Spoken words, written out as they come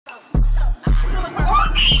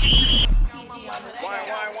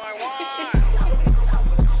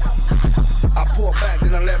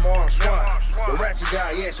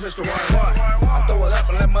guy, yes, Mr. One. I throw it up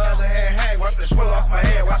and let my other hand hang. Wipe the sweat off my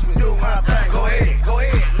head, watch me do my thing. Go ahead,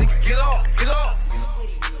 nigga, get off.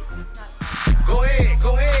 Go ahead,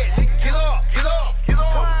 nigga, get off.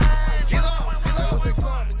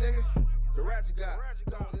 The ratchet guy.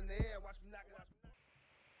 In the air, watch me knock it out.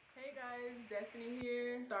 Hey guys, Destiny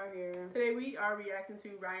here. Star here. Today we are reacting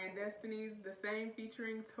to Ryan Destiny's The Same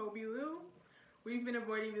featuring Toby Lou. We've been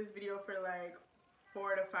avoiding this video for like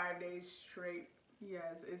 4 to 5 days straight.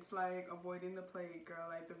 Yes, it's like avoiding the plague, girl.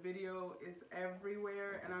 Like the video is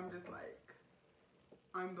everywhere and I'm just like,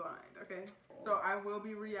 I'm blind, okay? So I will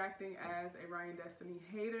be reacting as a Ryan Destiny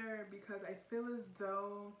hater because I feel as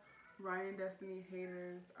though Ryan Destiny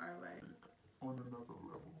haters are like on another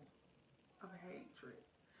level of hatred.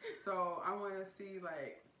 So I want to see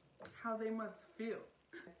like how they must feel.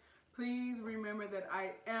 Please remember that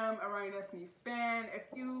I am a Ryan Destiny fan. If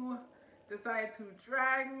you decide to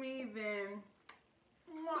drag me, then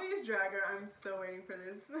please drag her. I'm still waiting for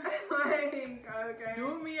this. Like, okay.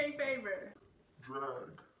 Do me a favor.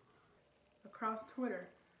 drag Across Twitter,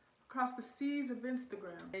 across the seas of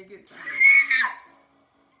Instagram. They get something.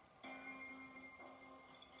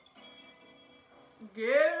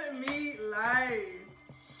 Give me life.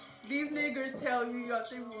 These niggers tell you what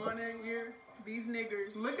they want to hear. These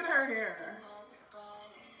niggers. Look at her hair.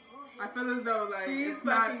 I feel as though like she's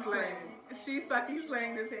not slaying. She's fucking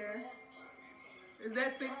slaying this hair. Is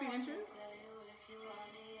that 60 inches?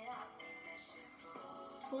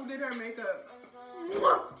 Who did her makeup?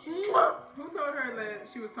 Who told her that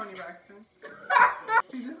she was Toni Braxton?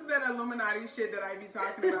 See, this is that Illuminati shit that I be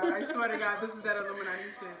talking about. I swear to God, this is that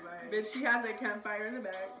Illuminati shit. Like, bitch, she has a campfire in the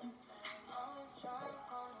back.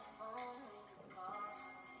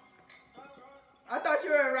 I thought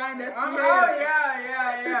you were a Ryan Destiny. Oh,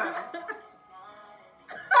 yeah.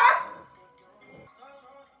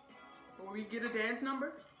 Will we get a dance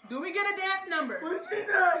number? Do we get a dance number? What she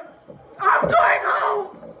done? I'm going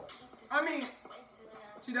home! I mean,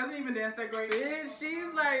 she doesn't even dance that great. Bitch,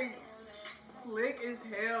 she's like slick as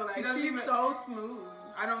hell. Like, she's so smooth.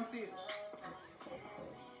 I don't see it.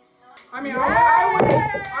 I mean,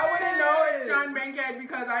 I wouldn't know it's Sean Bankhead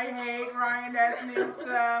because I hate Ryan Destiny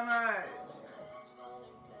so much.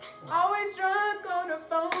 Always drunk on the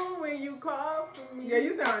phone when you call for me. Yeah,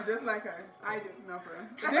 you sound just like her. I do. No, for real.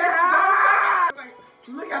 Like,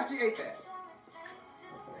 look how she ate that.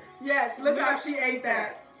 Yes, look how she ate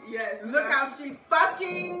that. Yes, look how she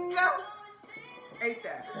fucking ate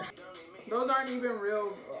that. Those aren't even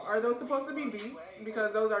real. Are those supposed to be beats?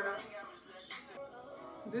 Because those are not.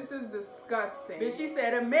 This is disgusting. Bitch, she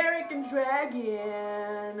said American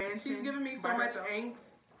Dragon. And she's giving me so much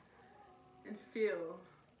angst and feel.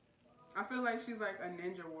 I feel like she's like a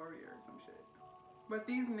ninja warrior or some shit. But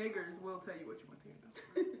these niggers will tell you what you want to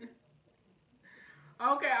hear.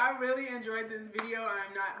 Okay, I really enjoyed this video.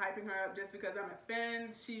 I'm not hyping her up just because I'm a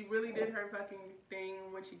fan. She really did her fucking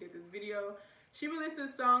thing when she did this video. She released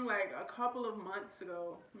this song like a couple of months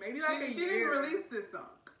ago. Maybe like a year. She didn't release this song.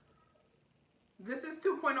 This is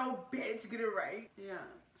 2.0, bitch. Get it right. Yeah.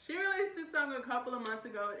 She released this song a couple of months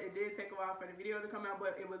ago. It did take a while for the video to come out,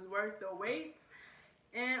 but it was worth the wait.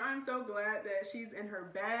 And I'm so glad that she's in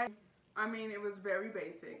her bag. I mean, it was very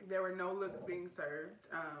basic. There were no looks being served.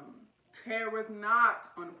 Hair was not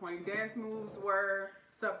on point. Dance moves were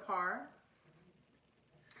subpar.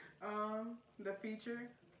 The feature,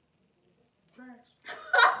 trash.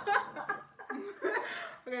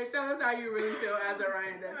 Okay, tell us how you really feel as a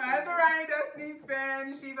Ryan Destiny. As a Ryan Destiny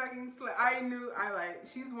fan, she fucking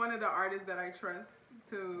she's one of the artists that I trust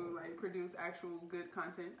to like produce actual good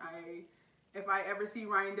content. If I ever see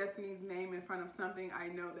Ryan Destiny's name in front of something, I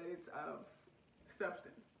know that it's of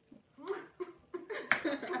substance.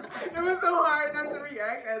 It was so hard not to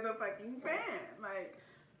react as a fucking fan. Like,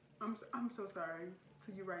 I'm so sorry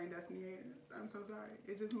to you Ryan Destiny haters. I'm so sorry.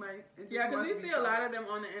 It just yeah, because we see a lot of them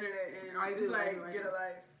on the internet and I just like get a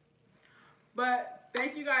life. But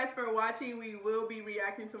thank you guys for watching. We will be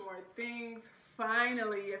reacting to more things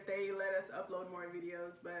finally if they let us upload more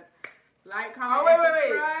videos. But like, comment, and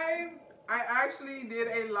subscribe. I actually did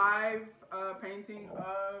a live painting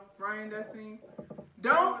of Ryan Destiny.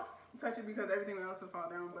 Don't touch it because everything else will fall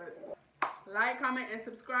down. But like, comment, and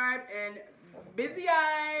subscribe. And busy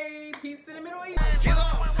eye. Peace to the Middle East. Get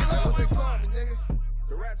on, nigga.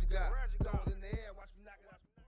 The ratchet guy.